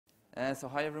So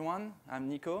hi everyone, I'm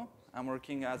Nico. I'm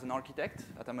working as an architect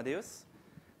at Amadeus.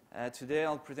 Today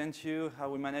I'll present you how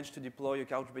we managed to deploy a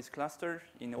Couchbase cluster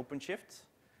in OpenShift.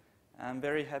 I'm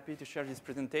very happy to share this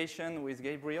presentation with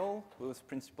Gabriel, who's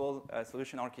principal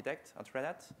solution architect at Red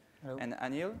Hat, Hello. And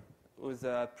Anil, who's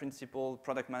a principal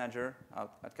product manager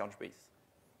at Couchbase.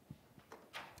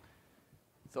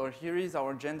 So here is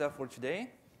our agenda for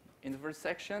today. In the first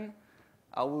section,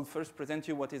 I will first present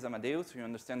you what is Amadeus, so you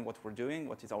understand what we're doing,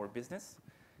 what is our business.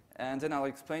 And then I'll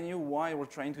explain you why we're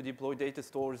trying to deploy data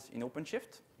stores in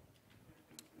OpenShift.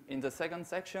 In the second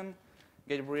section,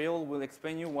 Gabriel will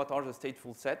explain you what are the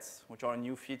StatefulSets, which are a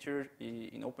new feature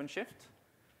in OpenShift.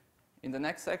 In the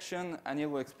next section, Anil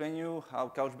will explain you how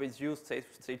Couchbase used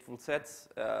StatefulSets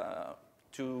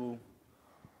to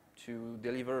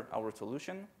deliver our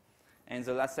solution. And in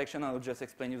the last section, I'll just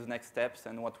explain you the next steps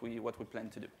and what we plan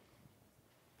to do.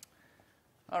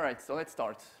 All right, so let's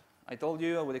start. I told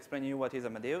you I would explain you what is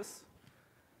Amadeus.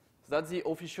 So that's the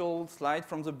official slide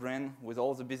from the brand with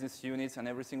all the business units and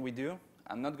everything we do.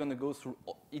 I'm not going to go through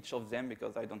each of them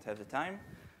because I don't have the time.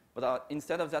 But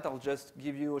instead of that, I'll just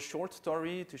give you a short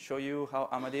story to show you how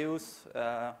Amadeus,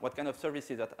 what kind of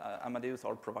services that Amadeus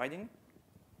are providing.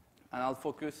 And I'll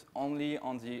focus only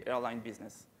on the airline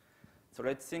business. So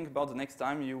let's think about the next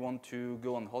time you want to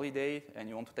go on holiday and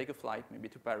you want to take a flight, maybe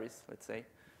to Paris, let's say.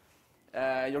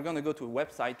 You're going to go to a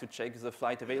website to check the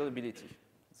flight availability.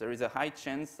 There is a high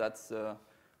chance that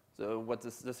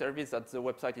the service that the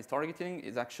website is targeting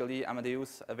is actually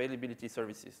Amadeus availability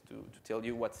services to tell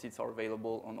you what seats are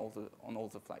available on all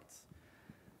the flights.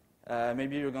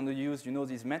 Maybe you're going to use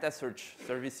these meta search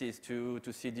services to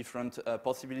see different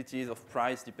possibilities of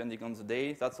price depending on the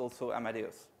day. That's also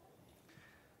Amadeus.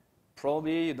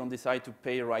 Probably you don't decide to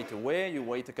pay right away. You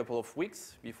wait a couple of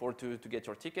weeks before to get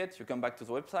your ticket. You come back to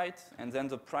the website, and then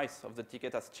the price of the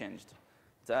ticket has changed.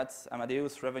 That's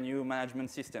Amadeus Revenue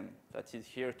Management System that is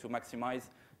here to maximize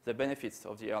the benefits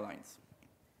of the airlines.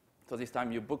 So this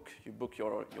time you book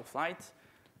your flight.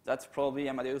 That's probably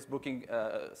Amadeus booking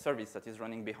service that is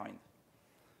running behind.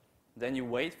 Then you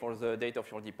wait for the date of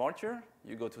your departure.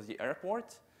 You go to the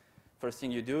airport. First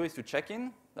thing you do is to check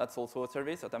in. That's also a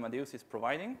service that Amadeus is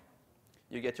providing.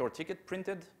 You get your ticket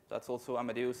printed. That's also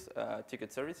Amadeus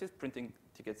ticket services, printing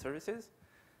ticket services.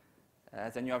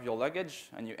 Then you have your luggage,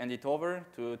 and you hand it over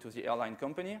to the airline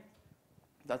company.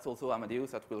 That's also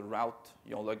Amadeus that will route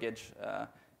your luggage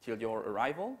till your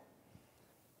arrival.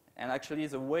 And actually,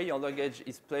 the way your luggage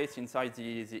is placed inside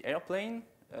the airplane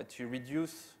to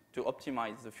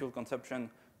optimize the fuel consumption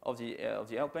of the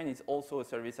airplane is also a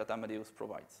service that Amadeus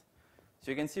provides. So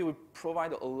you can see we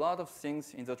provide a lot of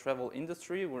things in the travel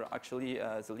industry. We're actually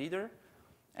the leader.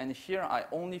 And here I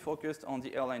only focused on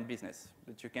the airline business.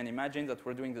 But you can imagine that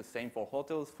we're doing the same for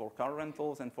hotels, for car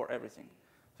rentals, and for everything.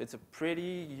 So it's a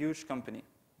pretty huge company.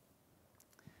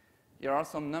 Here are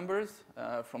some numbers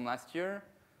from last year.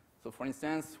 So for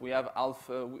instance,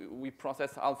 we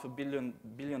processed half a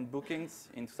billion bookings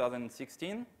in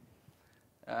 2016.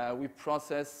 We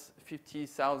process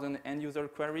 50,000 end-user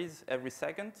queries every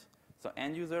second. So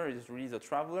end user is really the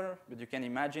traveler, but you can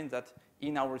imagine that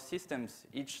in our systems,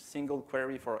 each single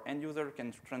query for end user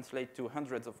can translate to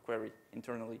hundreds of queries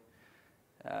internally.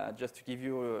 Just to give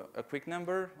you a quick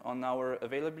number, on our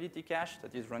availability cache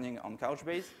that is running on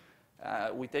Couchbase,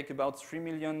 we take about 3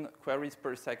 million queries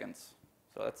per second.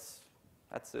 So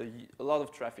that's a lot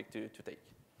of traffic to take.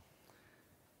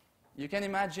 You can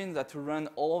imagine that to run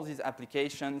all of these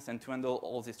applications and to handle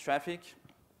all this traffic,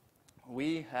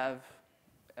 we have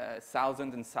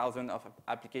thousands and thousands of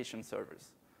application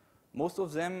servers. Most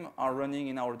of them are running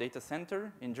in our data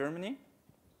center in Germany,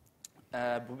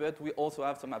 but we also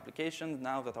have some applications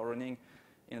now that are running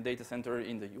in a data center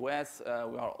in the US.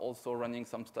 We are also running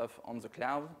some stuff on the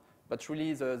cloud, but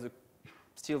really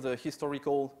still the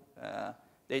historical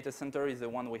data center is the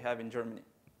one we have in Germany.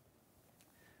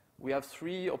 We have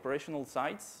 3 operational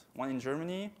sites, one in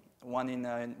Germany, one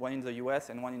in the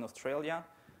US, and one in Australia.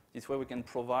 This way we can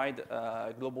provide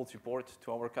global support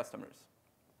to our customers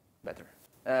better.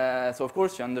 So of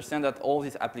course, you understand that all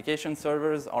these application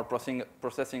servers are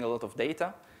processing a lot of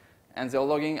data, and they're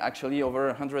logging actually over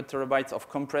 100 terabytes of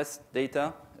compressed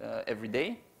data every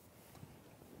day.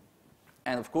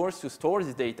 And of course, to store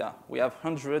this data, we have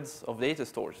hundreds of data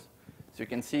stores. So you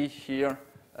can see here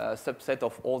a subset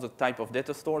of all the type of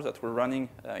data stores that we're running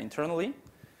internally.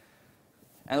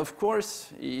 And of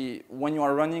course, when you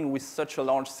are running with such a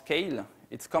large scale,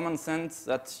 it's common sense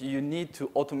that you need to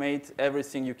automate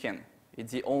everything you can.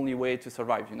 It's the only way to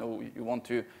survive. You want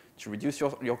to reduce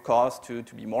your cost, to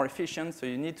be more efficient, so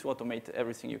you need to automate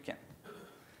everything you can.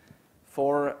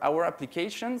 For our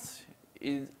applications,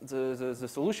 the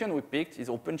solution we picked is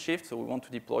OpenShift, so we want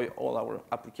to deploy all our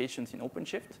applications in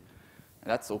OpenShift.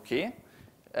 That's okay.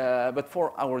 But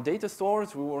for our data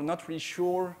stores, we were not really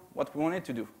sure what we wanted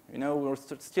to do. We were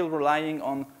still relying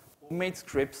on homemade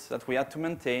scripts that we had to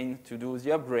maintain to do the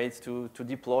upgrades, to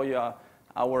deploy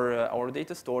our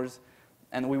data stores.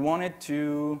 And we wanted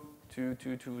to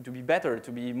be better,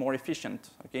 to be more efficient,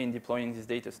 okay, in deploying these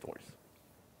data stores.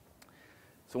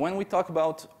 So when we talk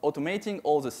about automating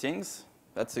all the things,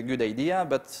 that's a good idea,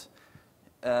 but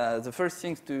the first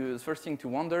thing to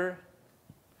wonder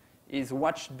is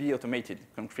what should be automated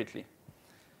concretely.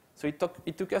 So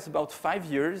it took us about 5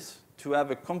 years to have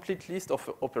a complete list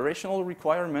of operational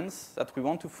requirements that we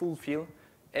want to fulfill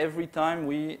every time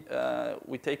we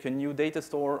take a new data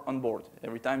store on board.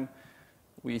 Every time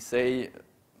we say,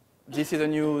 this is a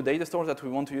new data store that we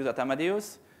want to use at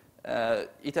Amadeus,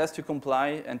 it has to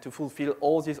comply and to fulfill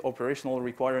all these operational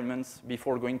requirements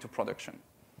before going to production.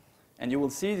 And you will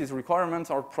see these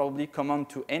requirements are probably common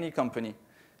to any company.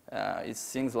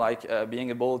 It's things like being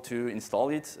able to install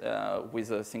it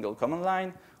with a single command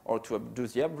line, or to do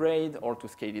the upgrade, or to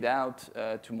scale it out,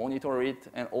 to monitor it,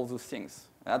 and all those things.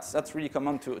 That's really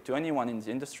common to anyone in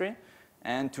the industry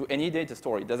and to any data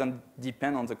store. It doesn't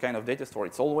depend on the kind of data store.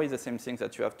 It's always the same things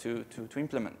that you have to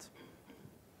implement.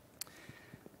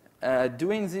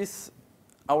 Doing this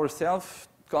ourselves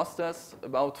cost us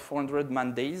about 400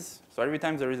 man-days. So every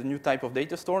time there is a new type of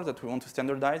data store that we want to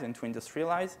standardize and to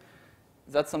industrialize,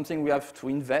 that's something we have to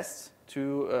invest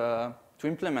to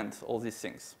implement all these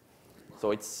things. So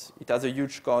it has a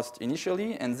huge cost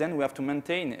initially, and then we have to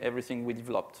maintain everything we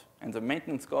developed. And the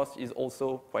maintenance cost is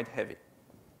also quite heavy.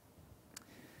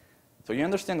 So you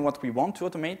understand what we want to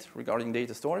automate regarding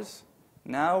data stores.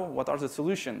 Now, what are the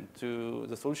solutions to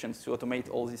automate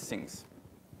all these things?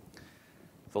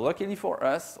 So luckily for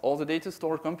us, all the data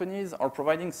store companies are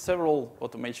providing several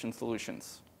automation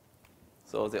solutions.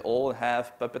 So they all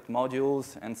have Puppet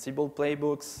modules, Ansible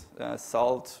playbooks,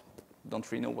 Salt, don't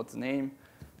really know what's the name,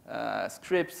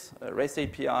 scripts, REST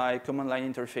API, command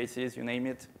line interfaces, you name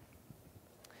it.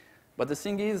 But the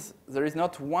thing is, there is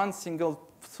not one single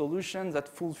solution that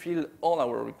fulfills all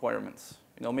our requirements.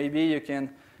 Maybe you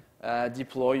can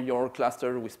deploy your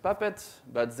cluster with Puppet,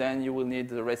 but then you will need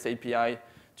the REST API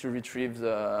to retrieve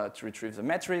the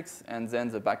metrics, and then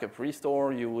the backup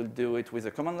restore, you will do it with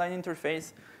a command line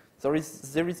interface. There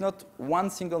is not one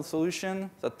single solution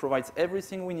that provides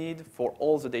everything we need for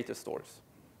all the data stores.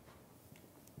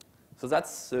 So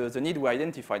that's the need we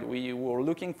identified. We were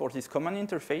looking for this common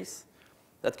interface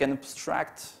that can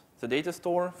abstract the data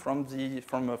store from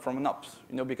an ops,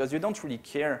 because you don't really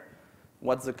care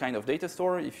what's the kind of data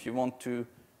store. If you want to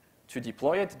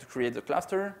deploy it, to create the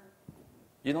cluster,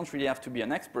 you don't really have to be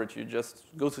an expert. You just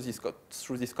go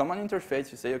through this common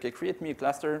interface. You say, OK, create me a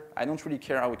cluster. I don't really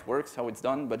care how it works, how it's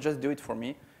done, but just do it for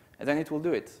me, and then it will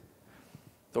do it.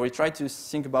 So we tried to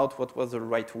think about what was the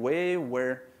right way,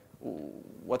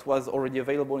 what was already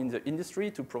available in the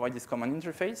industry to provide this common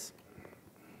interface.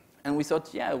 And we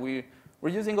thought, yeah, we're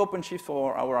using OpenShift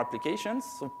for our applications,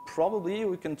 so probably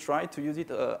we can try to use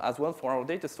it as well for our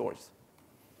data stores.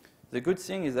 The good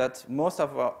thing is that most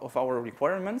of our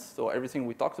requirements, so everything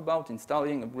we talked about,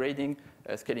 installing, upgrading,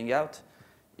 scaling out,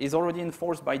 is already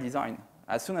enforced by design.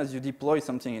 As soon as you deploy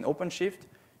something in OpenShift,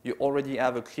 you already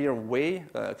have a clear way,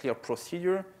 a clear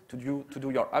procedure to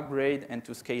do your upgrade and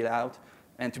to scale out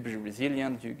and to be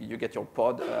resilient. You get your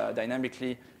pod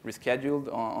dynamically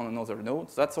rescheduled on another node.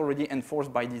 So that's already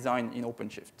enforced by design in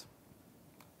OpenShift.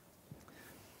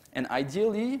 And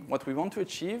ideally, what we want to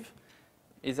achieve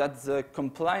is that the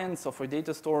compliance of a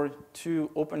data store to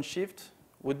OpenShift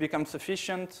would become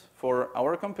sufficient for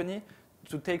our company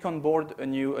to take on board a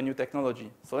new technology.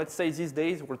 So let's say these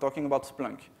days we're talking about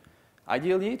Splunk.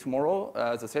 Ideally, tomorrow,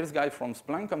 the sales guy from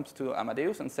Splunk comes to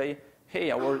Amadeus and say,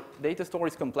 hey, our data store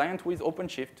is compliant with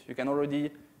OpenShift. You can already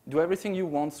do everything you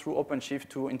want through OpenShift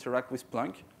to interact with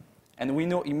Splunk. And we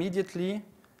know immediately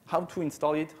how to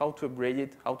install it, how to upgrade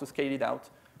it, how to scale it out.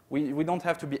 We don't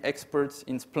have to be experts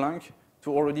in Splunk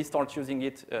to already start using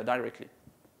it directly.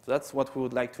 So that's what we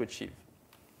would like to achieve.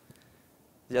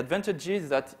 The advantage is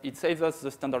that it saves us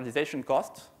the standardization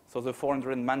cost, so the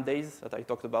 400 man-days that I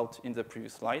talked about in the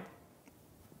previous slide.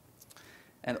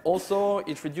 And also,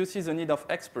 it reduces the need of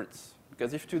experts.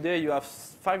 Because if today you have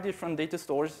 5 different data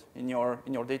stores in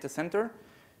your data center,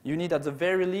 you need at the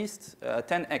very least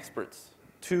 10 experts.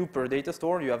 2 per data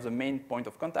store. You have the main point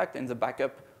of contact and the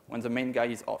backup when the main guy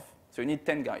is off. So you need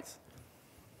 10 guys.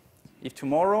 If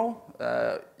tomorrow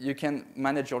you can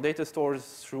manage your data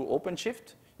stores through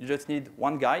OpenShift, you just need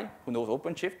 1 guy who knows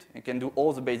OpenShift and can do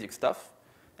all the basic stuff.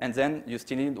 And then you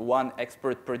still need one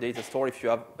expert per data store if you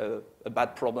have a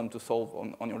bad problem to solve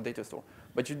on your data store.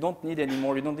 But you don't need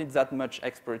anymore, you don't need that much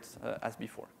experts as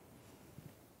before.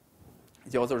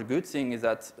 The other good thing is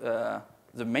that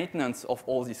the maintenance of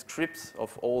all these scripts,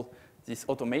 of all this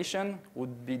automation,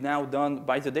 would be now done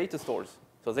by the data stores.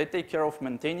 So they take care of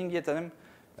maintaining them.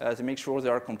 They make sure they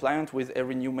are compliant with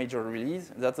every new major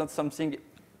release. That's not something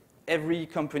every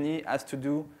company has to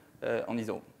do on its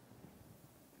own.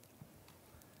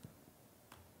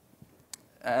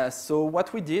 So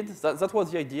what we did, that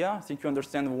was the idea. I think you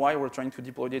understand why we're trying to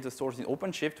deploy data stores in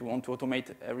OpenShift. We want to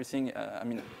automate everything,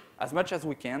 as much as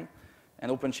we can.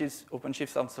 And OpenShift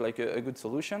sounds like a good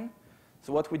solution.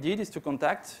 So what we did is to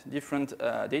contact different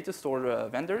data store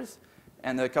vendors.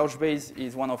 And Couchbase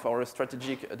is one of our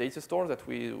strategic data stores that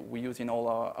we use in all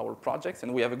our projects.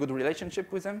 And we have a good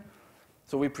relationship with them.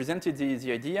 So we presented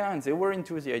the idea, and they were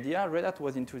into the idea. Red Hat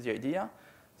was into the idea.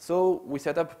 So we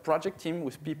set up a project team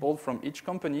with people from each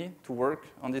company to work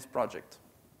on this project.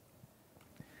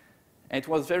 And it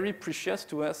was very precious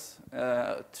to us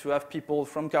to have people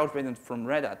from Couchbase and from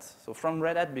Red Hat. So from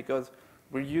Red Hat, because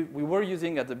we were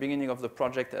using at the beginning of the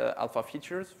project alpha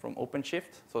features from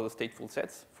OpenShift, so the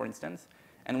StatefulSets, for instance.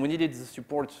 And we needed the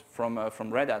support from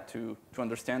Red Hat to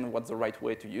understand what's the right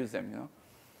way to use them. You know?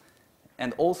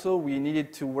 And also, we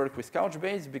needed to work with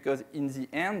Couchbase because in the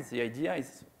end, the idea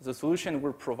is the solution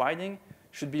we're providing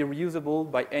should be reusable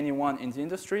by anyone in the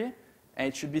industry, and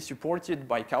it should be supported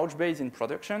by Couchbase in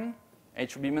production, and it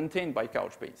should be maintained by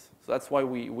Couchbase. So that's why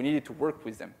we needed to work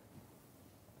with them.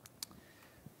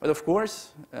 But of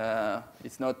course,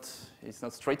 it's not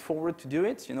straightforward to do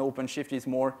it. You know, OpenShift is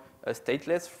more a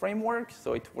stateless framework,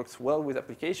 so it works well with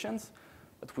applications.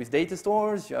 But with data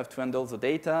stores, you have to handle the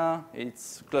data.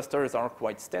 Its clusters are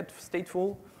quite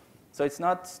stateful. So it's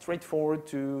not straightforward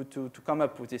to come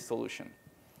up with this solution.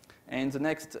 And in the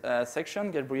next section,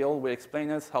 Gabriel will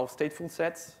explain us how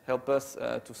StatefulSets help us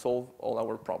to solve all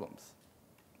our problems.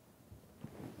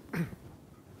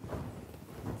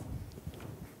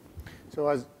 So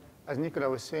as Nicolas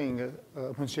was saying,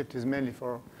 OpenShift is mainly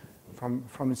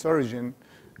from its origin,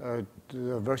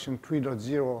 the version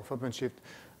 3.0 of OpenShift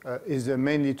is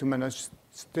mainly to manage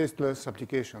stateless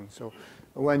applications. So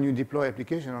when you deploy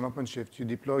application on OpenShift, you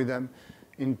deploy them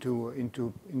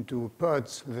into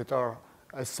pods that are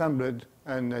assembled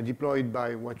and deployed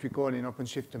by what we call in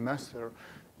OpenShift a master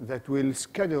that will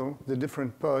schedule the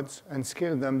different pods and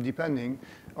scale them depending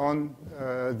on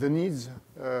the needs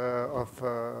of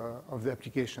the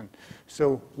application.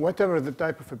 So whatever the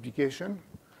type of application,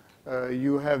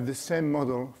 you have the same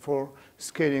model for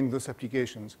scaling those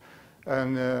applications.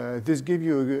 And this gives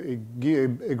you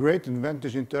a great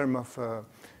advantage in terms of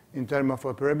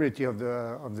operability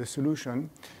of the solution.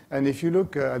 And if you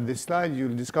look at this slide,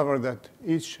 you'll discover that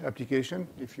each application,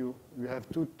 if you have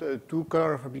two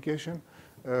color of application,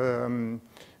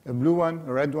 a blue one,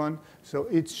 a red one. So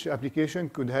each application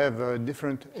could have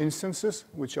different instances,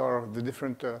 which are the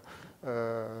different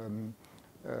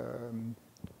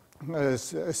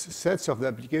sets of the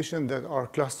application that are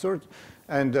clustered.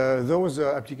 And those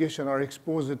applications are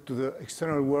exposed to the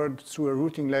external world through a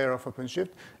routing layer of OpenShift.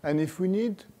 And if we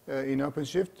need, in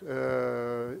OpenShift,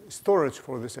 storage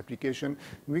for this application,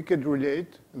 we could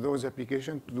relate those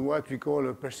applications to what we call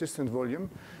a persistent volume.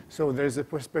 So there's a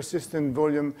persistent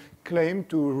volume claim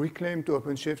to reclaim to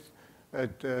OpenShift.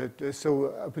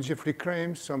 So OpenShift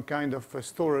reclaims some kind of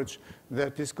storage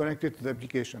that is connected to the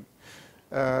application.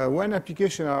 When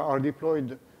applications are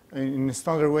deployed in a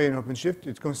standard way in OpenShift,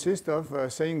 it consists of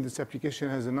saying this application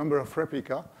has a number of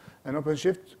replica, and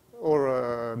OpenShift, or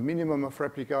a minimum of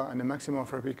replica and a maximum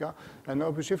of replica, and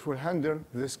OpenShift will handle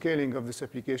the scaling of this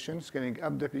application, scaling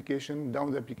up the application,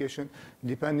 down the application,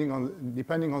 depending on the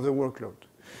workload.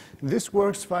 This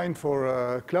works fine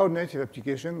for cloud-native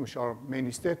applications, which are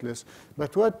mainly stateless.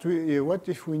 But what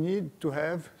if we need to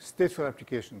have stateful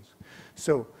applications?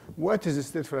 So what is a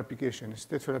stateful application? A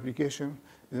stateful application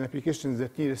is an application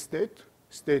that needs a state.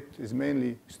 State is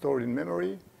mainly stored in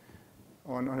memory,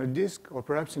 on a disk, or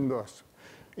perhaps in BOS.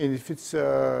 And if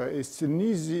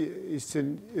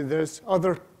there's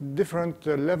other different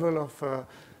level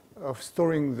of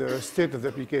storing the state of the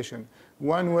application.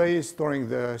 One way is storing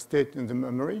the state in the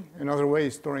memory. Another way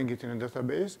is storing it in a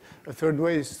database. A third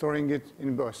way is storing it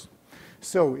in BOS.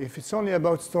 So if it's only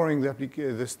about storing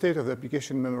the state of the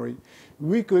application memory,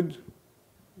 we could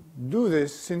do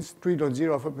this since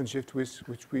 3.0 of OpenShift,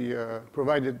 which we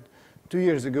provided 2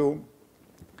 years ago,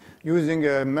 using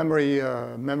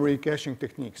memory caching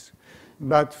techniques.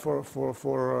 But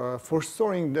for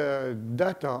storing the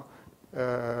data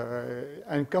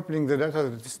and coupling the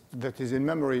data that is in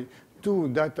memory to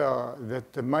data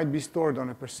that might be stored on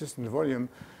a persistent volume,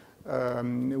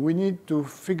 we need to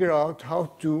figure out how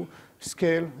to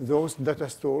scale those data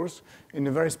stores in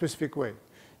a very specific way.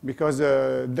 Because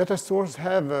data stores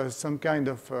have some kind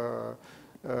of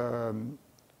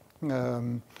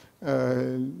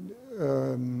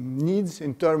needs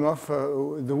in terms of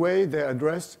the way they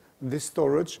address this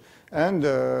storage, and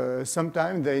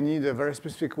sometimes they need a very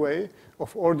specific way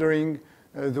of ordering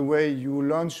the way you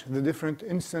launch the different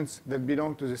instances that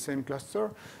belong to the same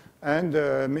cluster, and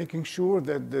making sure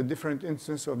that the different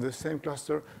instances of the same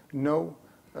cluster know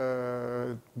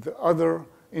the other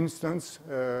instance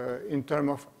in terms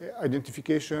of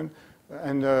identification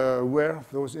and where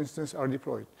those instances are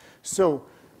deployed. So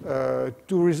to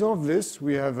resolve this,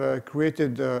 we have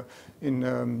created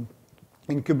in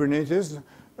Kubernetes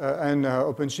and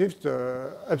OpenShift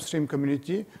upstream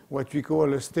community what we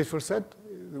call a StatefulSet,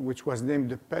 which was named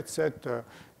the PetSets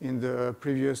in the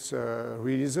previous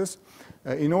releases,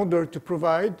 in order to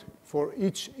provide for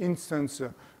each instance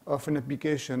of an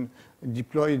application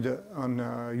deployed on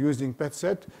using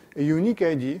PetSets a unique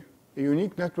ID, a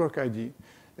unique network ID,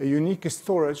 a unique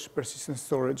storage, persistent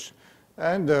storage,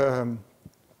 and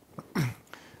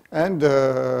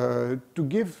to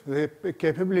give the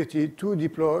capability to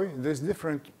deploy those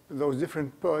different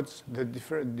pods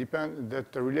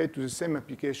that relate to the same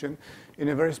application in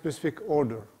a very specific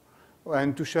order,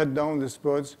 and to shut down these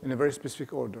pods in a very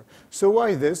specific order. So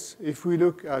why this? If we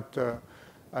look at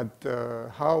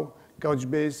how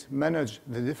Couchbase manage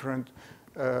the different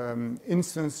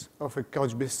instances of a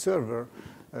Couchbase server,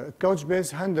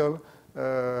 Couchbase handle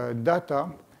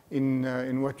data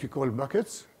in what we call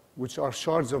buckets, which are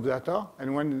shards of data.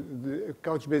 And when the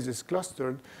Couchbase is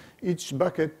clustered, each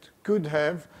bucket could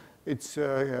have its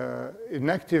an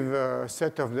active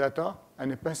set of data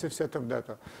and a passive set of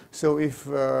data. So if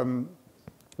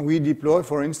we deploy,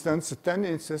 for instance, 10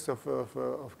 instances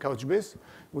of Couchbase,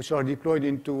 which are deployed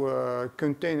into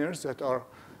containers that are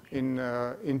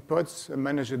in pods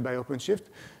managed by OpenShift,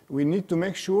 we need to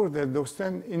make sure that those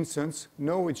 10 instances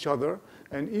know each other,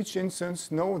 and each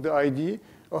instance know the ID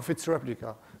of its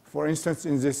replica. For instance,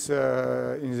 in this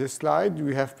slide,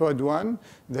 we have pod 1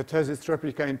 that has its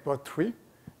replica in pod 3,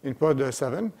 in pod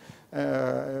 7,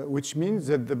 which means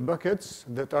that the buckets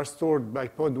that are stored by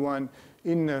pod 1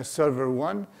 in server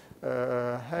 1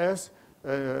 has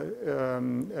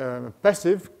a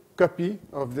passive copy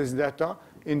of this data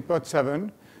in pod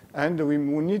 7. And we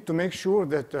need to make sure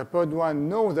that pod 1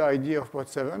 know the ID of pod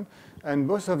 7, and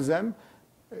both of them,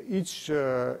 each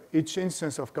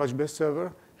instance of Couchbase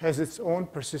server has its own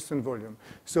persistent volume.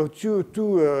 So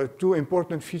two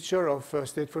important features of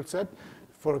StatefulSets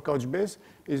for Couchbase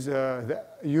is the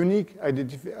unique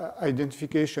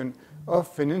identification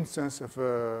of an instance of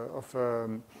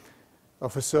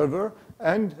a server,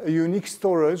 and a unique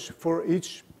storage for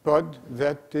each pod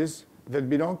that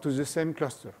belongs to the same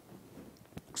cluster.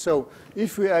 So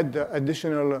if we add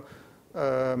additional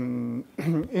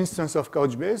instance of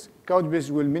Couchbase, Couchbase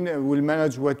will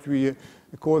manage what we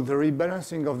call the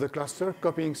rebalancing of the cluster,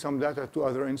 copying some data to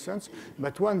other instances.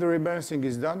 But when the rebalancing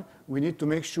is done, we need to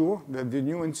make sure that the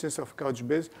new instances of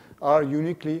Couchbase are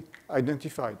uniquely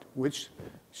identified, which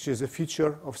is a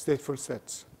feature of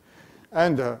StatefulSets.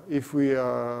 And if we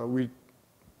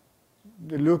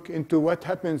look into what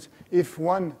happens if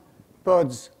one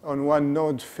pods on one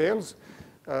node fails,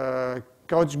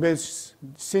 Couchbase,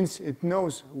 since it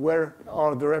knows where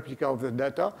are the replica of the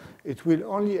data, it will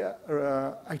only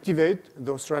activate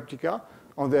those replica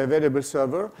on the available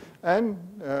server, and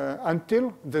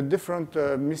until the different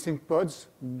missing pods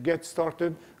get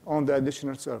started on the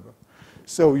additional server.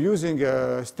 So using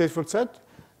StatefulSets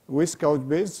with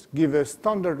Couchbase give a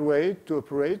standard way to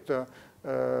operate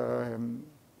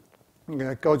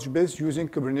Couchbase using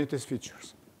Kubernetes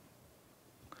features.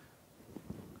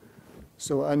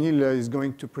 So Anil is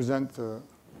going to present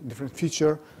different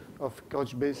feature of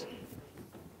Couchbase.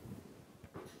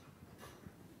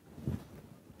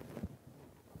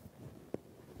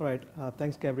 All right,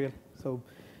 thanks, Gabriel. So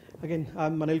again,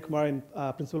 I'm Anil Kumar, and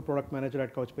Principal Product Manager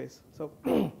at Couchbase. So,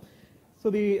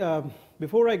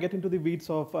 before I get into the weeds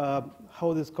of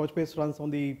how this Couchbase runs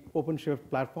on the OpenShift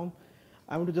platform,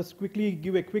 I want to just quickly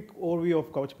give a quick overview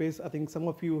of Couchbase. I think some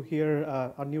of you here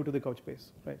are new to the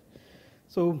Couchbase, right?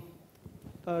 So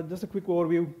just a quick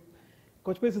overview.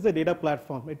 Couchbase is a data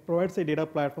platform. It provides a data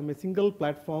platform, a single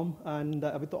platform, and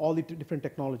with all the different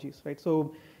technologies, right?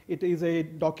 So it is a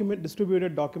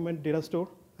distributed document data store,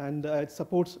 and it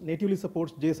natively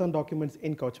supports JSON documents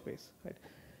in Couchbase, right?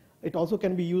 It also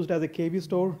can be used as a KV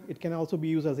store. It can also be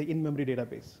used as an in-memory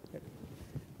database. Right?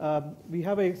 We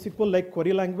have a SQL-like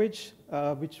query language,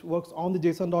 which works on the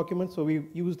JSON documents. So we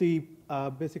use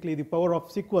basically the power of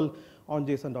SQL on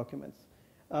JSON documents.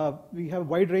 We have a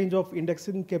wide range of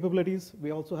indexing capabilities.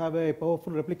 We also have a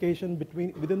powerful replication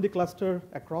within the cluster,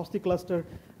 across the cluster,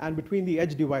 and between the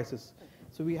edge devices.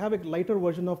 So we have a lighter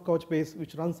version of Couchbase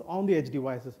which runs on the edge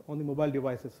devices, on the mobile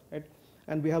devices, right?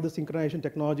 And we have the synchronization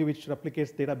technology which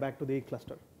replicates data back to the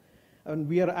cluster. And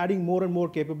we are adding more and more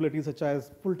capabilities such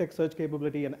as full text search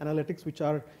capability and analytics, which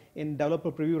are in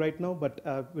developer preview right now, but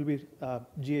will be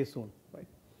GA soon, right?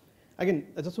 Again,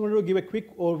 I just wanted to give a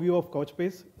quick overview of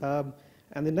Couchbase.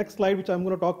 And the next slide, which I'm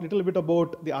going to talk a little bit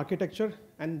about the architecture,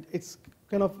 and it's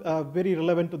kind of very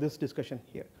relevant to this discussion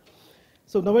here.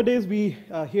 So nowadays, we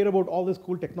hear about all these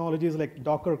cool technologies like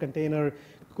Docker, container,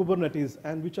 Kubernetes,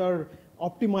 and which are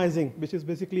optimizing, which is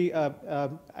basically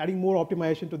adding more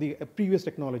optimization to the previous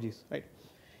technologies, right?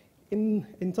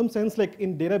 In some sense, like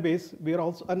in database, we are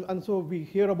also, and so we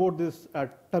hear about this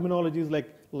terminologies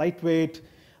like lightweight,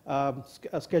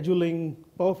 scheduling,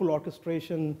 powerful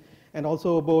orchestration, and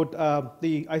also about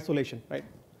the isolation, right?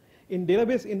 In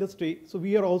database industry, so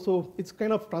we are also, it's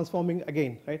kind of transforming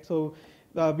again, right? So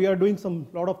we are doing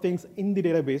lot of things in the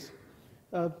database.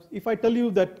 If I tell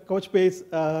you that Couchbase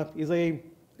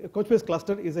Couchbase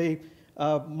cluster is a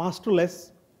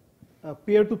masterless,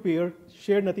 peer-to-peer,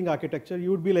 shared nothing architecture, you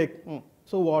would be like,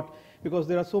 so what? Because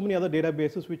there are so many other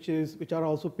databases which are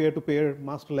also peer-to-peer,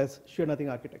 masterless, shared nothing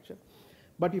architecture.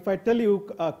 But if I tell you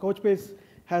Couchbase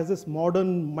has this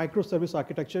modern microservice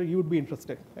architecture, you would be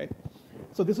interested, right?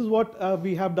 So this is what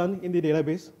we have done in the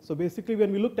database. So basically,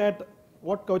 when we looked at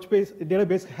what Couchbase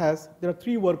database has, there are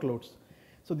 3 workloads.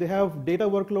 So they have data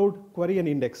workload, query, and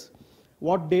index.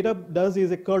 What data does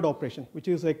is a CURD operation, which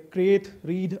is a create,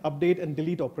 read, update, and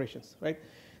delete operations, right?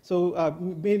 So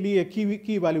mainly a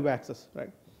key value access,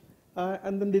 right?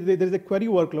 And then there is a query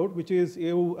workload, which is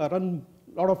you run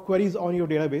a lot of queries on your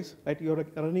database, right? You're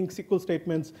running SQL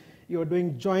statements, you're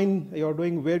doing join, you're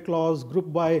doing where clause,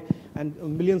 group by, and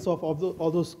millions of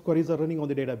all those queries are running on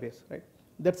the database, right?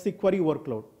 That's the query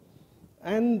workload.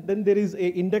 And then there is a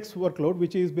index workload,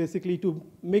 which is basically to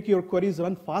make your queries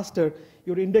run faster.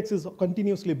 Your index is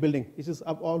continuously building. It is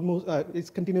it's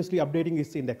continuously updating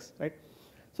its index, right?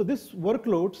 So these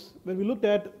workloads, when we looked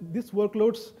at these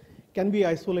workloads, can be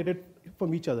isolated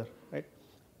from each other, right?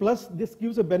 Plus, this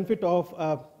gives a benefit of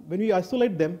when we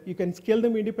isolate them, you can scale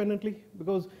them independently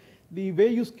because the way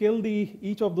you scale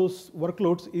each of those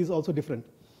workloads is also different.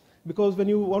 Because when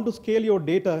you want to scale your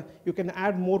data, you can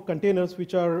add more containers,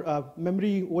 which are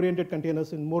memory-oriented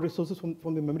containers and more resources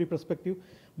from the memory perspective.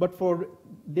 But for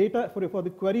data, for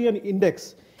the query and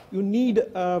index, you need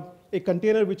a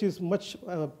container which is much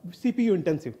CPU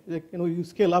intensive. Like, you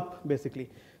scale up basically,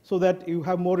 so that you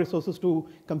have more resources to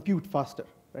compute faster,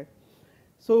 right?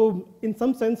 So in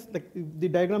some sense, like the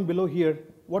diagram below here,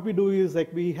 what we do is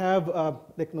like we have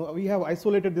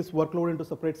isolated this workload into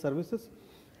separate services.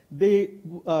 They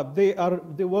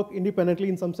work independently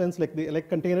in some sense, like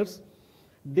containers.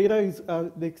 Data is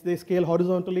they scale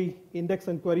horizontally. Index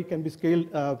and query can be scaled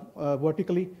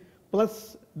vertically.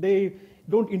 Plus, they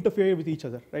don't interfere with each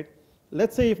other, right?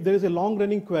 Let's say if there is a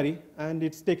long-running query and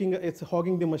it's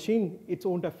hogging the machine, it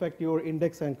won't affect your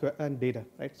index and data,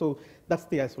 right? So that's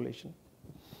the isolation.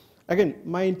 Again,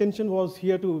 my intention was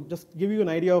here to just give you an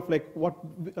idea of like what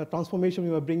transformation we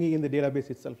were bringing in the database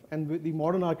itself and with the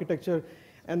modern architecture.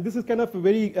 And this is kind of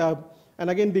very, and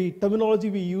again, the terminology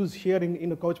we use here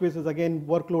in Couchbase is again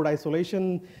workload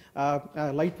isolation,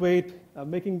 lightweight,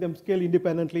 making them scale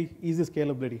independently, easy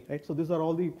scalability, right? So these are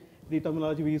all the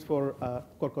terminology we use for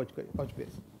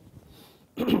Couchbase.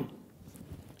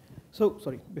 So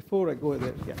sorry, before I go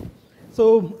there, yeah.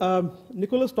 So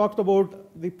Nicolas talked about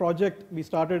the project we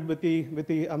started with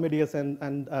the Amadeus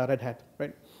and Red Hat,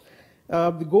 right?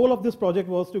 The goal of this project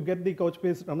was to get the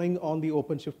Couchbase running on the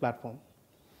OpenShift platform.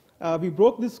 We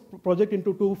broke this project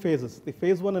into 2 phases, the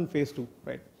phase 1 and phase 2,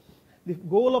 right? The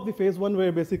goal of the phase 1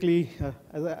 were basically,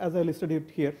 as I listed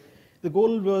it here, the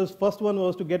goal was, first one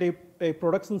was to get a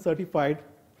production certified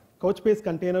Couchbase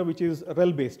container, which is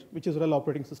RHEL-based, which is RHEL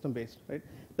operating system based, right?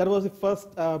 That was the first,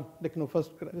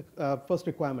 first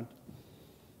requirement.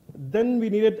 Then we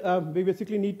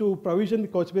basically need to provision the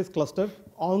Couchbase cluster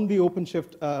on the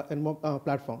OpenShift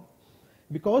platform.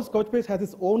 Because Couchbase has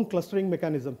its own clustering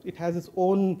mechanism, it has its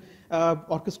own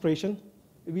orchestration,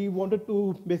 we wanted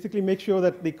to basically make sure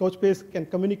that the Couchbase can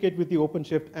communicate with the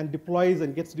OpenShift and deploys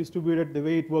and gets distributed the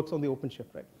way it works on the OpenShift,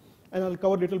 right? And I'll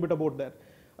cover a little bit about that.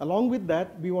 Along with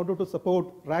that, we wanted to support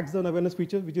rack zone awareness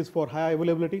feature, which is for high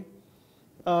availability.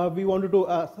 we wanted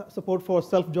to support for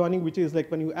self-joining, which is like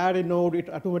when you add a node, it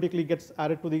automatically gets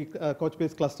added to the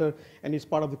Couchbase cluster, and it's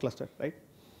part of the cluster, right?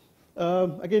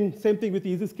 Again, same thing with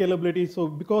easy scalability. So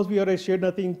because we are a shared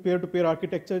nothing peer-to-peer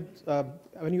architecture,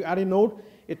 when you add a node,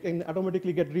 it can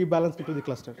automatically get rebalanced into the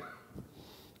cluster.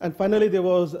 And finally, there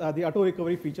was the auto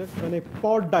recovery feature. When a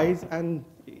pod dies, and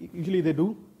usually they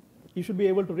do, you should be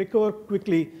able to recover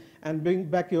quickly and bring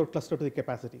back your cluster to the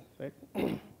capacity, right?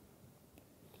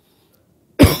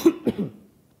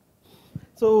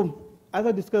 So as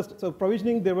I discussed, so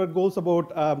provisioning, there were goals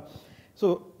about,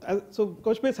 so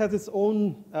Couchbase has its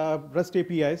own REST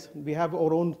APIs. We have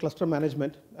our own cluster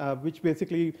management, which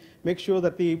basically makes sure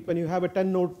that when you have a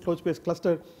 10-node Couchbase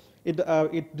cluster,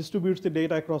 it distributes the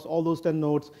data across all those 10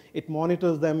 nodes. It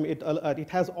monitors them. It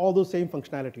has all those same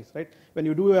functionalities, right? When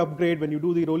you do an upgrade, when you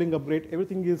do the rolling upgrade,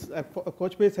 everything is,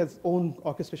 Couchbase has its own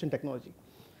orchestration technology.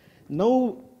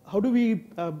 Now, how do we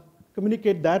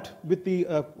communicate that with the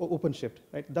OpenShift,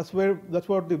 right?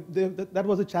 That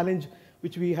was a challenge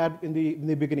which we had in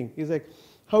the beginning. Is like,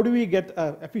 how do we get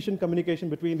efficient communication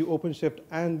between the OpenShift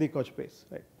and the Couchbase,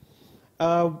 right?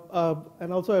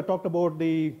 And also I talked about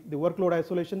the workload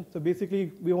isolation. So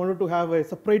basically, we wanted to have a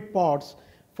separate pods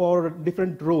for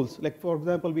different roles. Like for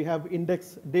example, we have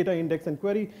index, data index, and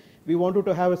query. We wanted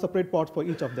to have a separate pods for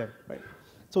each of them, right?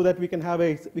 So that we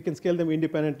can scale them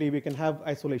independently. We can have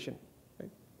isolation,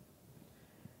 right?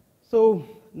 So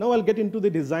now I'll get into the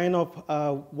design of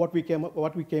what we came up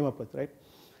with, right?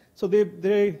 So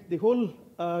the whole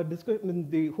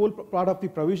part of the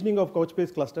provisioning of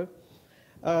Couchbase cluster.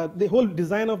 The whole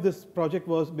design of this project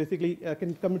was basically,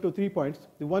 can come into 3 points.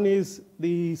 The one is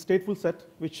the stateful set,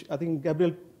 which I think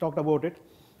Gabriel talked about it.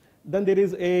 Then there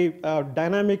is a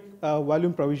dynamic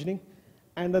volume provisioning,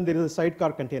 and then there is a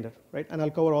sidecar container, right? And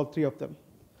I'll cover all 3 of them.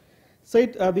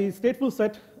 The stateful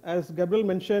set, as Gabriel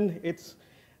mentioned, it's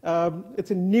a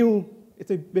new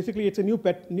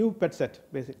pet set,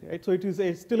 basically, right? So it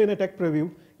is still in a tech preview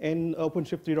in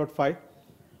OpenShift 3.5.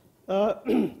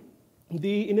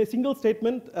 In a single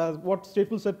statement, what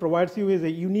stateful set provides you is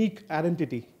a unique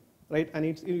identity, right? And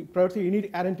it provides a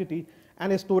unique identity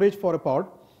and a storage for a pod.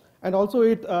 And also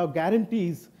it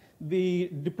guarantees the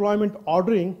deployment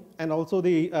ordering and also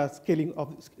the scaling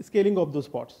of those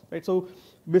pods, right? So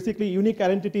basically unique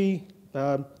identity,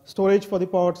 storage for the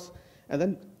pods, and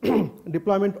then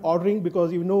deployment ordering,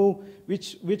 because you know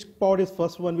which pod is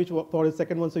first one, which pod is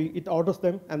second one, so it orders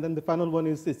them, and then the final one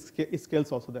it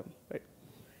scales also them, right?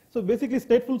 So basically,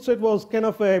 stateful set was kind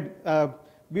of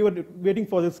we were waiting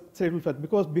for this stateful set,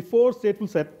 because before stateful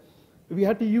set, we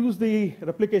had to use the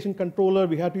replication controller.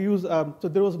 We had to use, so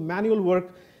there was manual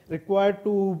work required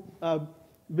to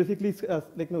basically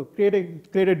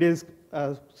create a disk,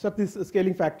 set this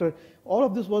scaling factor. All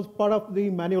of this was part of the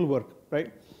manual work,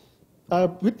 right?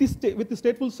 With the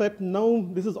stateful set, now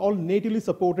this is all natively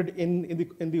supported in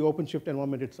the OpenShift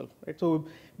environment itself, right? So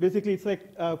basically, it's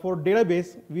like for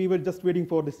database, we were just waiting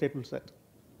for the stateful set.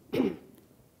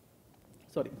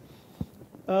 Sorry.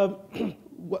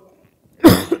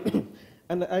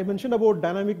 And I mentioned about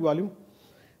dynamic volume.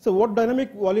 So what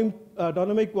dynamic volume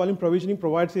provisioning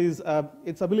provides is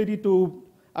its ability to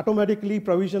automatically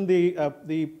provision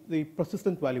the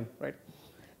persistent volume, right?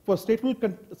 For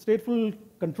stateful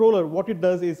controller, what it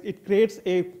does is it creates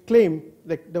a claim,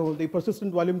 like the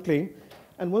persistent volume claim,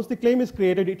 and once the claim is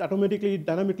created, it automatically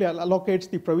dynamically allocates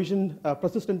the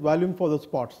persistent volume for those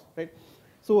pods, right?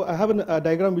 So I have a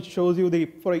diagram which shows you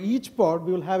for each pod,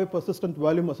 we will have a persistent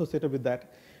volume associated with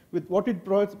that. With what it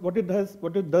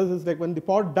does is like when the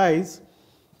pod dies,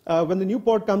 when the new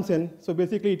pod comes in, so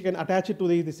basically it can attach it to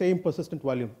the same persistent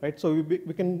volume, right? So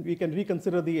we can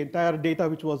reconsider the entire data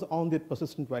which was on the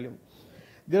persistent volume.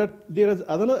 There is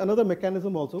another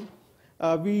mechanism also.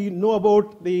 We know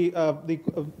about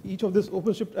each of these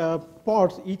OpenShift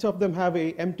pods. Each of them have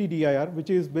a empty dir, which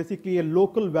is basically a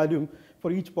local volume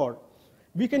for each pod.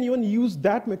 We can even use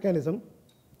that mechanism.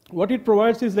 What it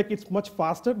provides is like it's much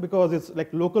faster because it's like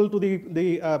local to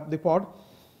the pod.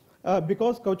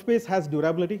 Because Couchbase has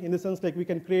durability, in the sense like we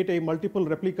can create multiple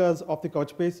replicas of the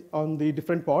Couchbase on the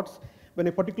different pods. When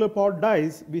a particular pod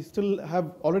dies, we still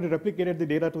have already replicated the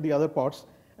data to the other pods,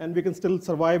 and we can still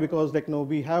survive because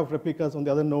we have replicas on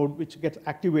the other node which gets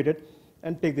activated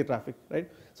and take the traffic, right?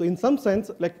 So in some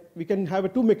sense, like we can have a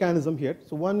 2 mechanism here.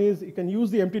 So one is you can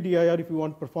use the empty dir if you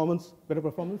want better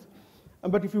performance.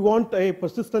 But if you want a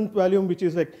persistent volume, which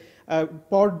is like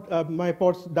my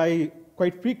pods die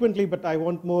quite frequently, but I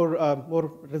want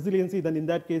more resiliency, then in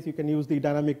that case, you can use the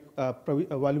dynamic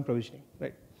volume provisioning,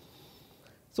 right?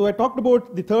 So I talked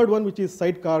about the third one, which is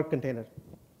sidecar container.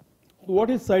 What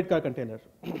is sidecar container?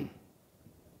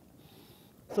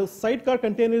 So sidecar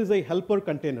container is a helper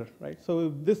container, right? So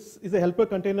this is a helper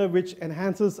container which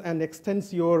enhances and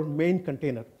extends your main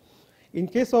container. In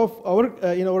case of our,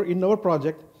 in our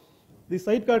project, the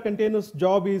sidecar container's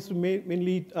job is to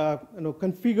mainly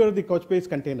configure the Couchbase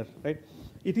container, right?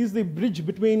 It is the bridge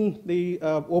between the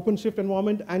OpenShift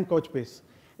environment and Couchbase.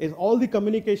 Is all the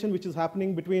communication which is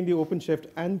happening between the OpenShift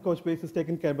and Couchbase is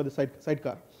taken care by the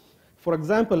sidecar. For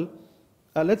example,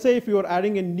 let's say if you are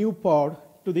adding a new pod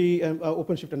to the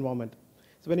OpenShift environment.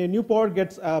 So when a new pod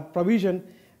gets provisioned,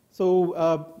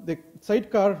 so the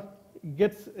sidecar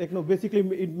gets, basically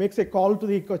it makes a call to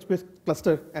the Couchbase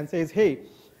cluster and says, hey,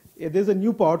 there's a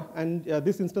new pod and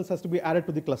this instance has to be added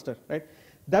to the cluster, right?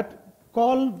 That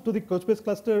call to the Couchbase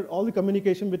cluster, all the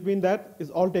communication between that is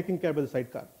all taken care by the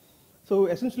sidecar. So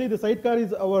essentially, the sidecar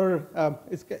is our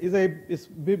is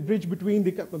bridge between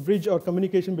the bridge or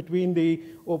communication between the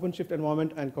OpenShift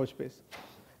environment and Couchbase.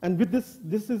 And with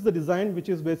this is the design, which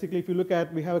is basically, if you look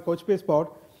at, we have a Couchbase pod.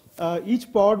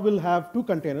 Each pod will have two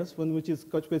containers, one which is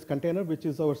Couchbase container, which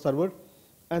is our server,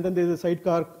 and then there's a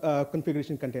sidecar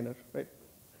configuration container, right?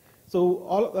 So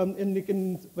all,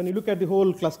 when you look at the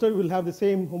whole cluster, we'll have the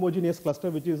same homogeneous cluster,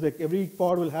 which is like every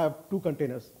pod will have two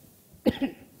containers,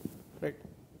 right?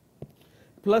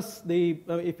 Plus,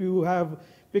 if you have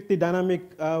picked the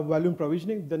dynamic volume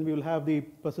provisioning, then we will have the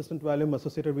persistent volume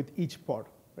associated with each pod,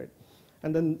 right?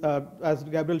 And then, as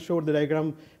Gabriel showed the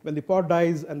diagram, when the pod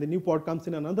dies and the new pod comes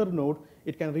in another node,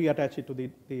 it can reattach it to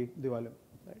the volume,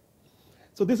 right?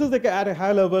 So this is like at a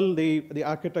high level the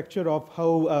architecture of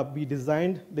how we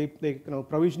designed the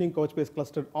provisioning Couchbase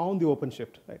cluster on the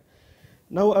OpenShift, right?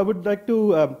 Now I would like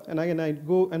to,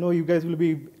 I know you guys will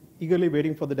be eagerly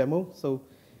waiting for the demo. So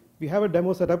we have a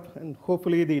demo set up, and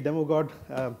hopefully the demo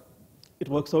it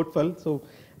works out well. So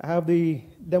I have the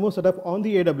demo set up on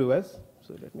the AWS.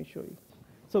 So let me show you.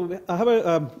 So I have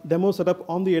a demo set up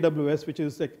on the AWS, which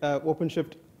is like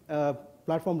OpenShift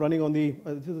platform running on the,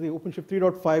 this is the OpenShift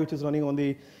 3.5, which is running on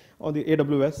the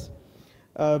AWS.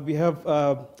 We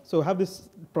have, so have this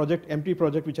project, empty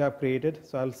project, which I have created.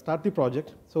 So I'll start the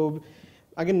project. So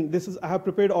again, this is, I have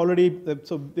prepared already,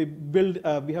 so the build,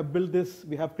 we have built this,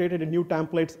 we have created a new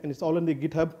templates, and it's all in the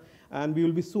GitHub. And we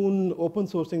will be soon open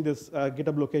sourcing this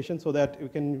GitHub location so that we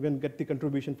can even get the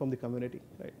contribution from the community,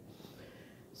 right?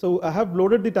 So I have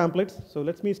loaded the templates. So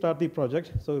let me start the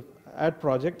project. So add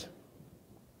project.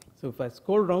 So if I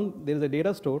scroll down, there is a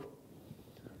data store.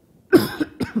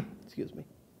 Excuse me.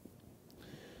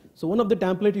 So one of the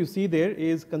template you see there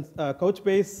is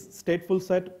Couchbase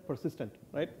StatefulSet persistent,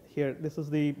 right? Here, this is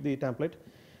the template.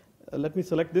 Let me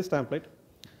select this template.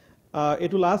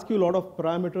 It will ask you a lot of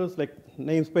parameters like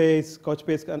namespace,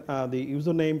 Couchbase, the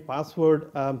username, password,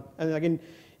 and again,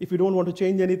 if you don't want to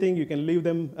change anything, you can leave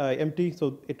them empty,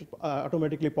 so it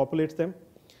automatically populates them.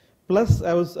 Plus,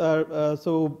 I was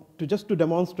so just to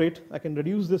demonstrate, I can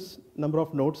reduce this number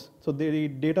of nodes. So the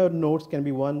data nodes can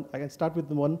be one. I can start with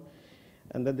one,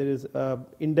 and then there is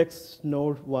index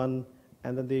node one,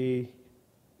 and then the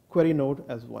query node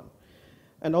as one.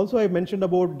 And also, I mentioned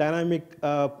about dynamic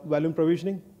volume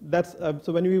provisioning. That's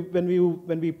so when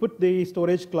we put the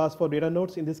storage class for data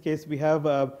nodes. In this case, we have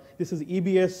this is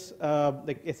EBS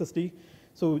like SSD,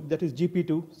 so that is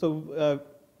GP2. So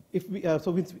if we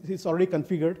so it's already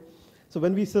configured. So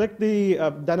when we select the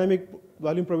dynamic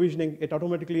volume provisioning, it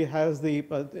automatically has the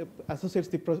associates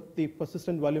the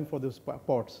persistent volume for those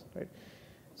pods, right?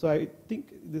 So I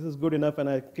think this is good enough, and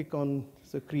I click on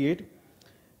create.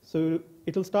 So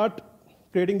it will start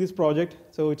creating this project.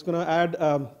 So it's going to add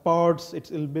pods. It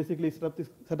will basically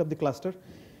set up the cluster.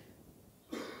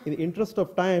 In the interest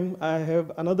of time, I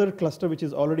have another cluster which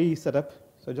is already set up.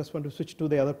 So I just want to switch to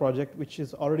the other project which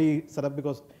is already set up,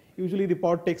 because usually the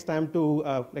pod takes time to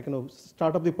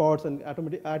start up the pods and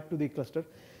automatically add to the cluster.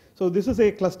 So this is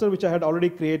a cluster which I had already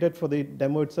created for the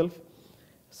demo itself.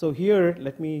 So here,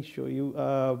 let me show you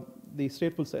the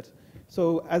stateful sets.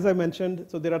 So as I mentioned,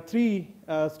 so there are three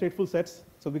stateful sets.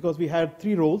 So because we had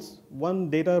three roles,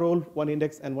 one data role, one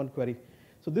index, and one query.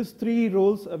 So these three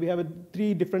roles, we have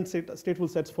three different stateful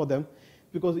sets for them,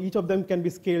 because each of them can be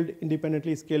scaled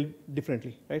independently, scaled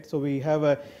differently, right? So we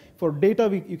have for data,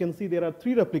 you can see there are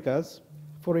three replicas.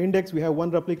 For index, we have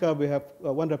one replica. We have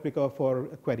one replica for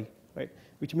a query, right?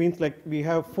 Which means like we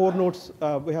have 4 nodes.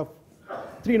 We have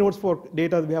 3 nodes for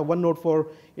data. We have 1 node for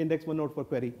index, 1 node for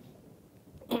query.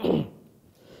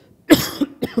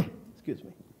 Excuse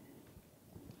me.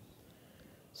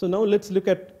 So now let's look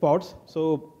at pods.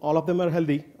 So all of them are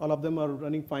healthy. All of them are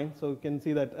running fine. So you can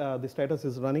see that the status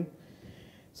is running.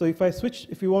 So if I switch,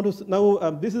 if you want to,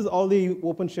 now this is all the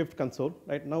OpenShift console,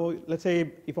 right? Now let's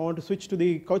say if I want to switch to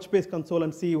the Couchbase console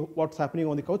and see what's happening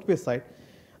on the Couchbase side.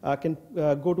 I can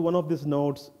go to one of these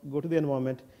nodes, go to the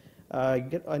environment. All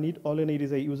I need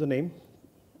is a username,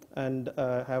 and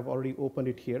have already opened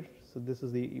it here. So this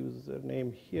is the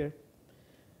username here,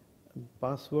 and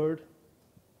password.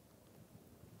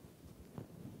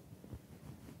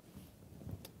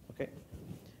 Okay.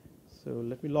 So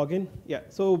let me log in. Yeah.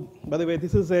 So by the way,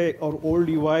 this is our old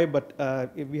UI, but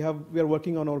we are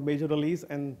working on our major release,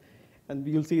 and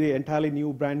you'll see the entirely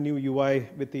new, brand new UI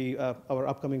with our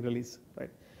upcoming release, right?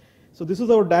 So this is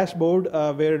our dashboard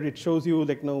where it shows you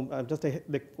just a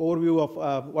overview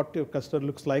of what your cluster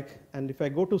looks like. And if I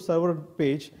go to server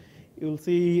page, you'll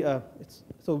see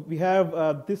so we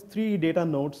have these 3 data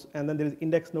nodes, and then there is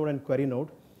index node and query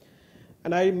node.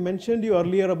 And I mentioned you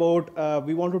earlier about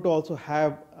we wanted to also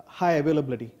have high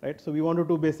availability, right? So we wanted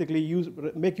to basically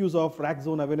make use of rack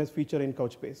zone awareness feature in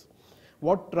Couchbase.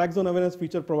 What rack zone awareness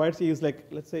feature provides is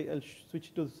let's say I'll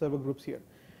switch to the server groups here.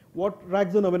 What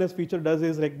rack zone awareness feature does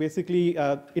is basically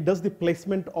it does the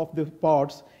placement of the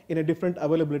pods in a different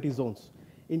availability zones.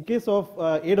 In case of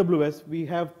AWS, we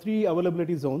have 3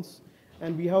 availability zones,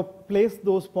 and we have placed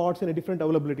those pods in a different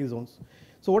availability zones.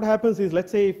 So what happens is,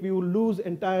 let's say if you lose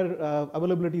entire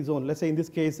availability zone, let's say in this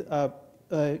case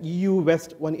EU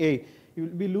West 1A,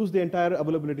 we lose the entire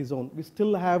availability zone. We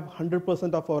still have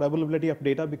 100% of our availability of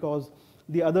data because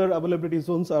the other availability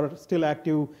zones are still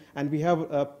active, and we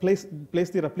have placed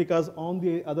the replicas on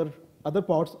the other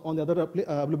pods on the other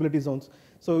availability zones.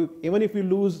 So even if we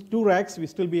lose 2 racks, we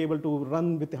still be able to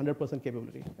run with the 100%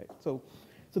 capability. Right?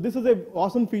 So this is an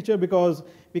awesome feature because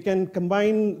we can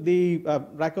combine the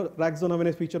rack zone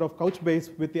awareness feature of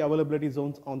Couchbase with the availability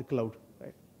zones on the cloud.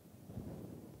 Right?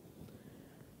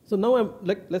 So now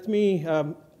let me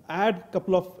add a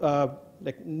couple of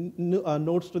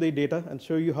nodes to the data and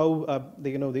show you how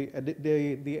the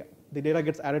data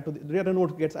gets added to the data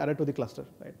node gets added to the cluster.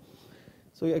 Right?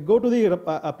 So I go to the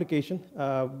application,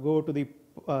 go to the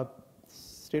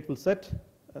stateful set.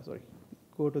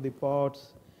 Go to the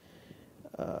pods.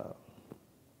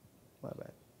 My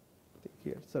bad.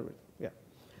 Here, server. Yeah.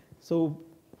 So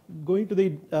going to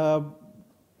the I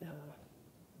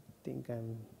think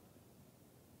I'm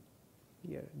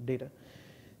here data.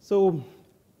 So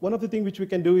one of the things which we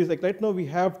can do is right now we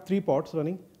have 3 pods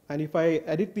running, and if I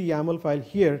edit the YAML file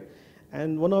here,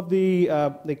 and one of the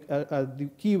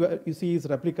key you see is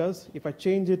replicas. If I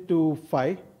change it to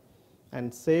 5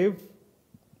 and save,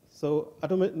 so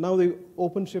now the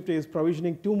OpenShift is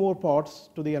provisioning 2 more pods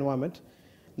to the environment.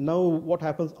 Now what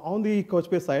happens on the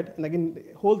Couchbase side, and again the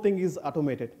whole thing is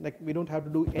automated. We don't have to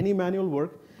do any manual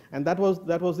work, and that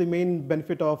was the main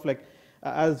benefit of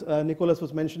as Nicolas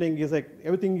was mentioning, is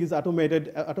everything is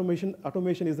automated.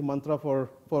 Automation is the mantra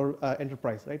for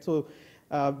enterprise, right? So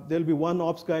there'll be one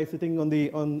ops guy sitting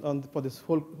for this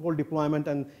whole deployment,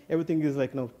 and everything is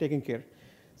taken care.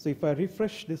 So if I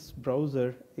refresh this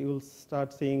browser, you will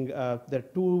start seeing there are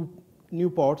 2 new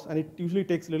pods, and it usually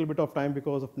takes a little bit of time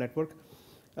because of network.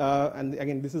 And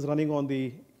again, this is running on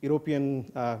the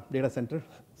European data center.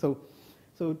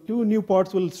 So 2 new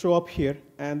pods will show up here,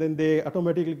 and then they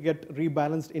automatically get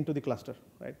rebalanced into the cluster,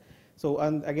 right? So,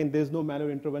 and again, there's no manual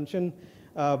intervention.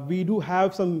 We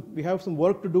have some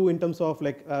work to do in terms of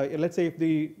let's say if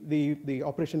the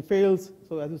operation fails.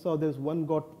 So as you saw, there's one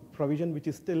got provision which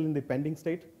is still in the pending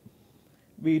state.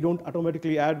 We don't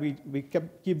automatically add. We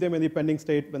keep them in the pending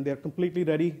state. When they are completely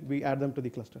ready, we add them to the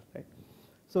cluster, right?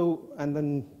 So, and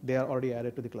then they are already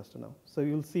added to the cluster now. So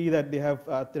you'll see that they have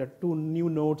there are 2 new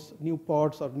nodes, new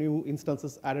pods, or new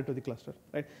instances added to the cluster.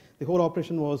 Right? The whole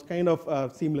operation was kind of a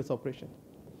seamless operation.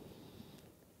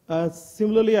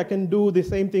 Similarly, I can do the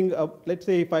same thing. Let's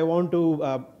say if I want to,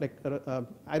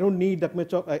 I don't need that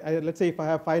much of. Let's say if I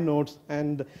have 5 nodes,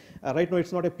 and right now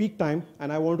it's not a peak time, and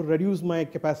I want to reduce my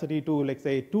capacity to, let's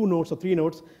say, 2 nodes or 3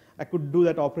 nodes, I could do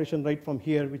that operation right from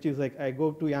here, which is I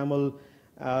go to YAML.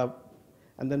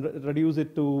 And then reduce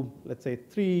it to, let's say,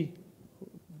 3.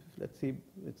 Let's see,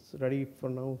 it's ready for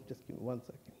now. Just give me 1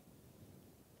 second.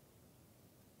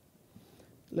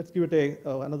 Let's give it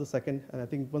another second. And I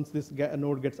think once this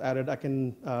node gets added, I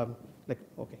can,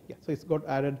 okay, yeah. So it's got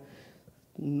added.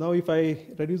 Now if I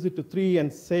reduce it to 3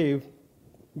 and save,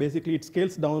 basically it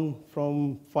scales down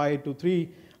from 5 to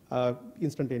 3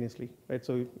 instantaneously, right?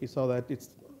 So you saw that it's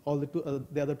all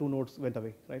the other 2 nodes went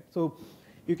away, right? So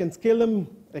you can scale them,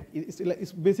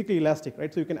 it's basically elastic,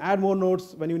 right? So you can add more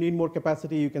nodes when you need more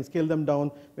capacity, you can scale them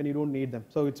down when you don't need them.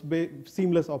 So it's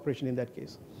seamless operation in that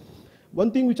case.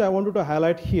 One thing which I wanted to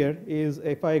highlight here is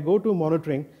if I go to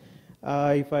monitoring,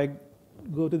 if I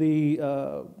go to the,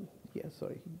 give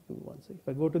me 1 second. If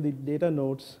I go to the data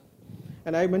nodes,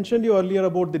 and I mentioned you earlier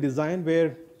about the design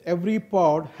where every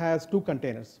pod has 2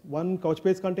 containers, one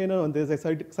Couchbase container and there's a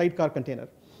sidecar container.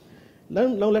 Now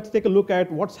let's take a look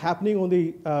at what's happening on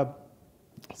the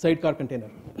sidecar container.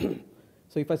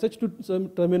 So if I switch to some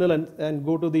terminal and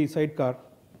go to the sidecar,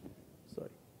 sorry,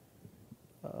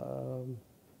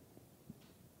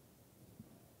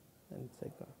 and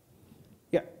sidecar.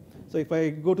 Yeah, so if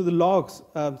I go to the logs,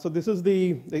 so this is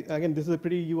again, this is a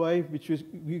pretty UI which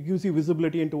gives you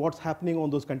visibility into what's happening on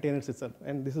those containers itself.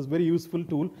 And this is a very useful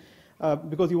tool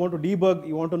because you want to debug,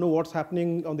 you want to know what's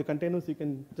happening on the containers, you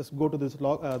can just go to this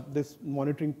this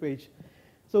monitoring page.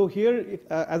 So here,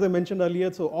 as I mentioned earlier,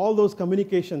 so all those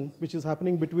communication which is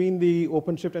happening between the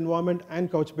OpenShift environment and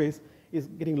Couchbase is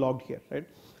getting logged here, right?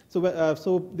 So,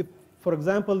 for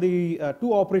example, the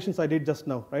 2 operations I did just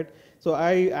now, right? So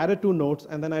I added 2 nodes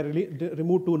and then I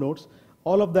removed 2 nodes.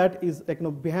 All of that is like,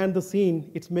 behind the scene,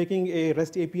 it's making a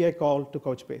REST API call to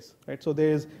Couchbase, right? So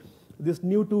there's this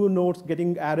new 2 nodes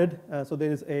getting added. So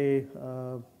there is a,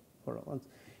 hold on,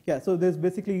 yeah. So there's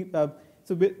basically.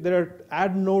 So there are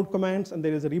add node commands and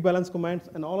there is a rebalance commands,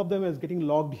 and all of them is getting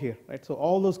logged here, right? So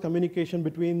all those communication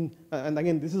between, and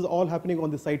again, this is all happening on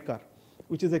the sidecar,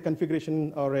 which is a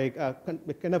configuration or a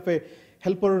kind of a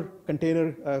helper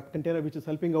container, which is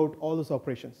helping out all those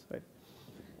operations, right?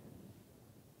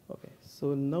 Okay,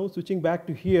 so now switching back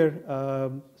to here,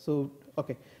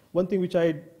 okay, one thing which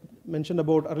I mentioned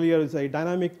about earlier is a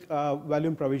dynamic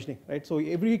volume provisioning, right? So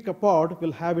every pod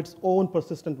will have its own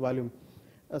persistent volume.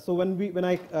 So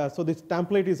so this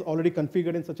template is already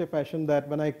configured in such a fashion that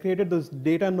when I created those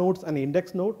data nodes and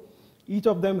index node, each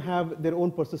of them have their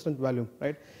own persistent volume,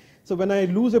 right? So when I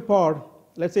lose a pod,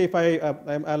 let's say if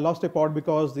I lost a pod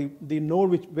because the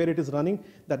node where it is running,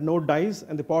 that node dies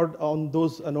and the pod on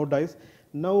those node dies.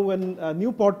 Now when a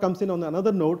new pod comes in on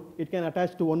another node, it can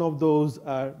attach to one of those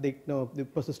the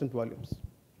persistent volumes.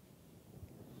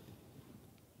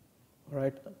 All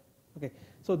right, okay.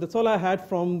 So that's all I had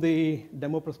from the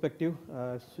demo perspective.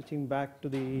 Switching back to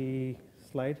the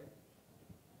slide.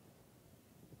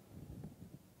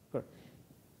 Good.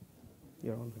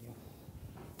 You're on again.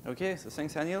 Okay, so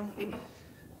thanks, Anil.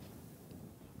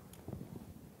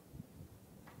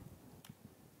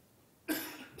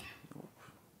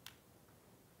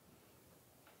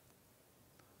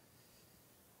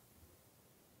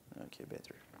 Okay,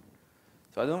 better.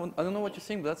 So I don't know what you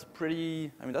think, but that's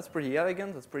pretty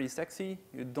elegant, that's pretty sexy.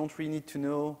 You don't really need to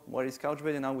know what is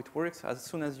Couchbase and how it works. As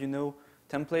soon as you know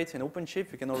templates and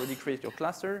OpenShift, you can already create your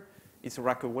cluster. It's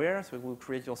rack aware, so it will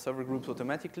create your server groups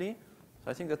automatically.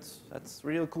 So I think that's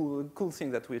really a cool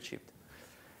thing that we achieved.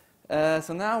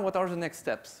 So now what are the next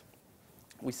steps?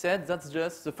 We said that's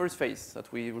just the first phase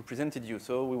that we presented you.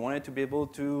 So we wanted to be able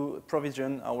to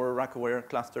provision our rack aware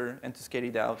cluster and to scale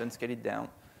it out and scale it down,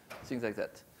 things like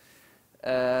that.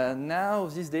 Now,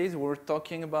 these days, we're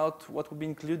talking about what will be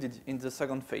included in the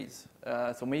second phase.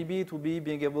 So maybe it will be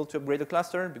being able to upgrade a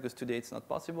cluster, because today it's not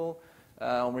possible.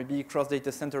 Or maybe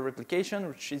cross-data center replication,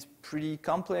 which is pretty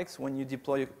complex when you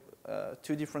deploy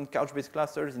 2 different Couchbase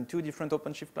clusters in 2 different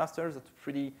OpenShift clusters. That's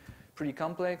pretty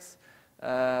complex.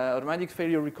 Automatic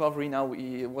failure recovery now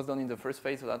it was done in the first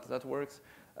phase, so that works.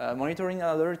 Monitoring and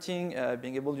alerting,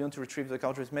 being able to retrieve the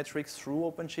Couchbase metrics through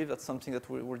OpenShift, that's something that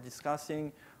we're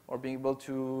discussing. Or being able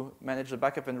to manage the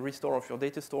backup and restore of your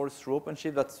data stores through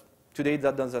OpenShift. Today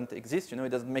that doesn't exist. It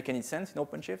doesn't make any sense in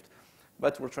OpenShift.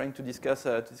 But we're trying to discuss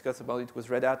about it with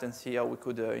Red Hat and see how we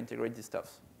could integrate these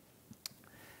stuff.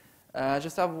 I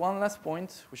just have one last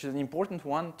point, which is an important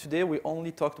one. Today we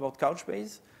only talked about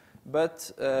Couchbase, but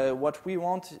what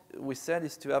we said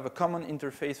is to have a common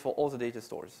interface for all the data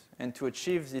stores. And to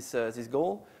achieve this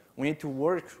goal, we need to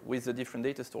work with the different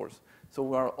data stores. So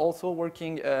we are also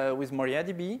working with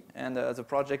MariaDB, and the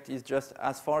project is just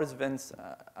as far advanced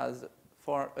as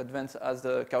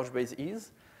the Couchbase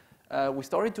is. We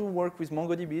started to work with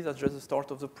MongoDB. That's just the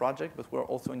start of the project, but we're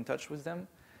also in touch with them.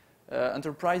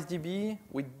 Enterprise DB,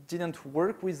 we didn't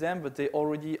work with them, but they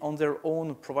already on their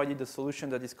own provided a solution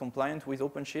that is compliant with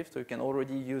OpenShift, so you can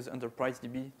already use Enterprise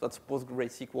DB. That's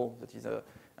PostgreSQL that is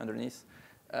underneath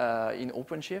in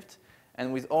OpenShift.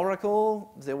 And with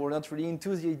Oracle, they were not really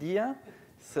into the idea.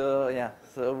 So yeah,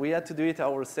 so we had to do it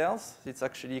ourselves. It's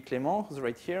actually Clément, who's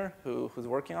right here, who's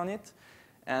working on it.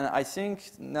 And I think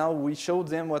now we showed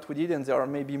them what we did, and they are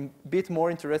maybe a bit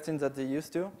more interested than they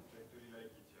used to.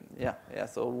 Yeah,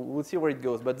 so we'll see where it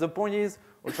goes. But the point is,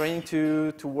 we're trying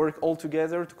to work all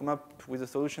together to come up with a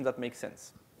solution that makes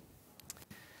sense.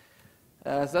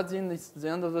 So that's the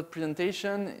end of the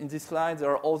presentation. In this slide,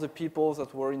 there are all the people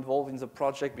that were involved in the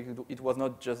project, because it was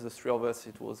not just the 3 of us,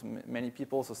 it was many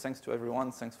people. So thanks to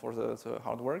everyone, thanks for the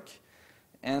hard work.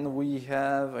 And we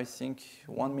have, I think,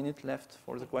 1 minute left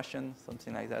for the question,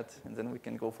 something like that, and then we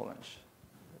can go for lunch.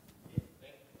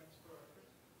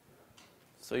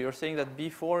 So you're saying that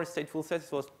before StatefulSets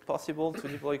it was possible to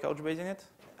deploy Couchbase in it?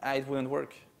 It wouldn't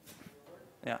work.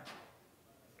 Yeah.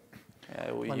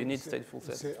 You need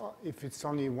StatefulSets. If it's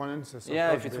only one instance of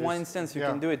Couchbase, if it's one instance, you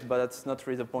can do it, but that's not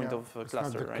really the point of a cluster,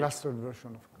 not the right? clustered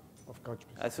version of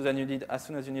Couchbase. As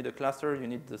soon as you need a cluster, you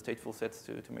need the StatefulSets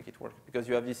to make it work, because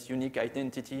you have this unique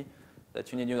identity that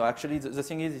you need. Actually, the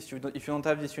thing is, if you don't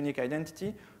have this unique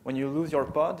identity, when you lose your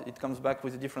pod, it comes back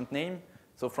with a different name.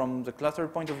 So from the cluster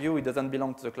point of view, it doesn't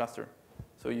belong to the cluster.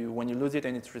 So when you lose it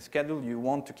and it's rescheduled, you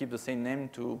want to keep the same name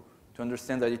to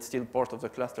understand that it's still part of the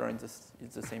cluster and it's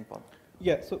the same pod.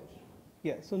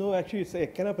 So no, actually it's a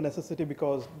kind of a necessity,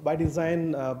 because by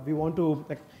design we want to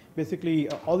basically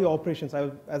all the operations,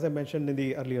 as I mentioned in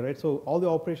the earlier, right? So all the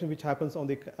operation which happens on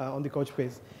the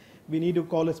Couchbase, we need to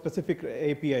call a specific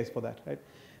APIs for that, right?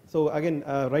 So again,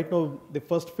 right now the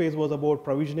first phase was about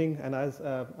provisioning, and as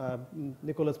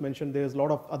Nicolas mentioned, there's a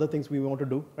lot of other things we want to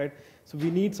do, right? So we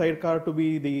need Sidecar to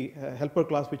be the helper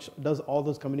class which does all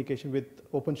those communication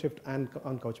with OpenShift and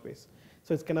on Couchbase.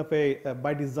 So it's kind of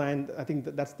by design, I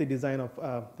think that's the design of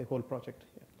the whole project.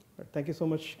 Yeah. Right. Thank you so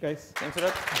much, guys. Thanks for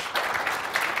that.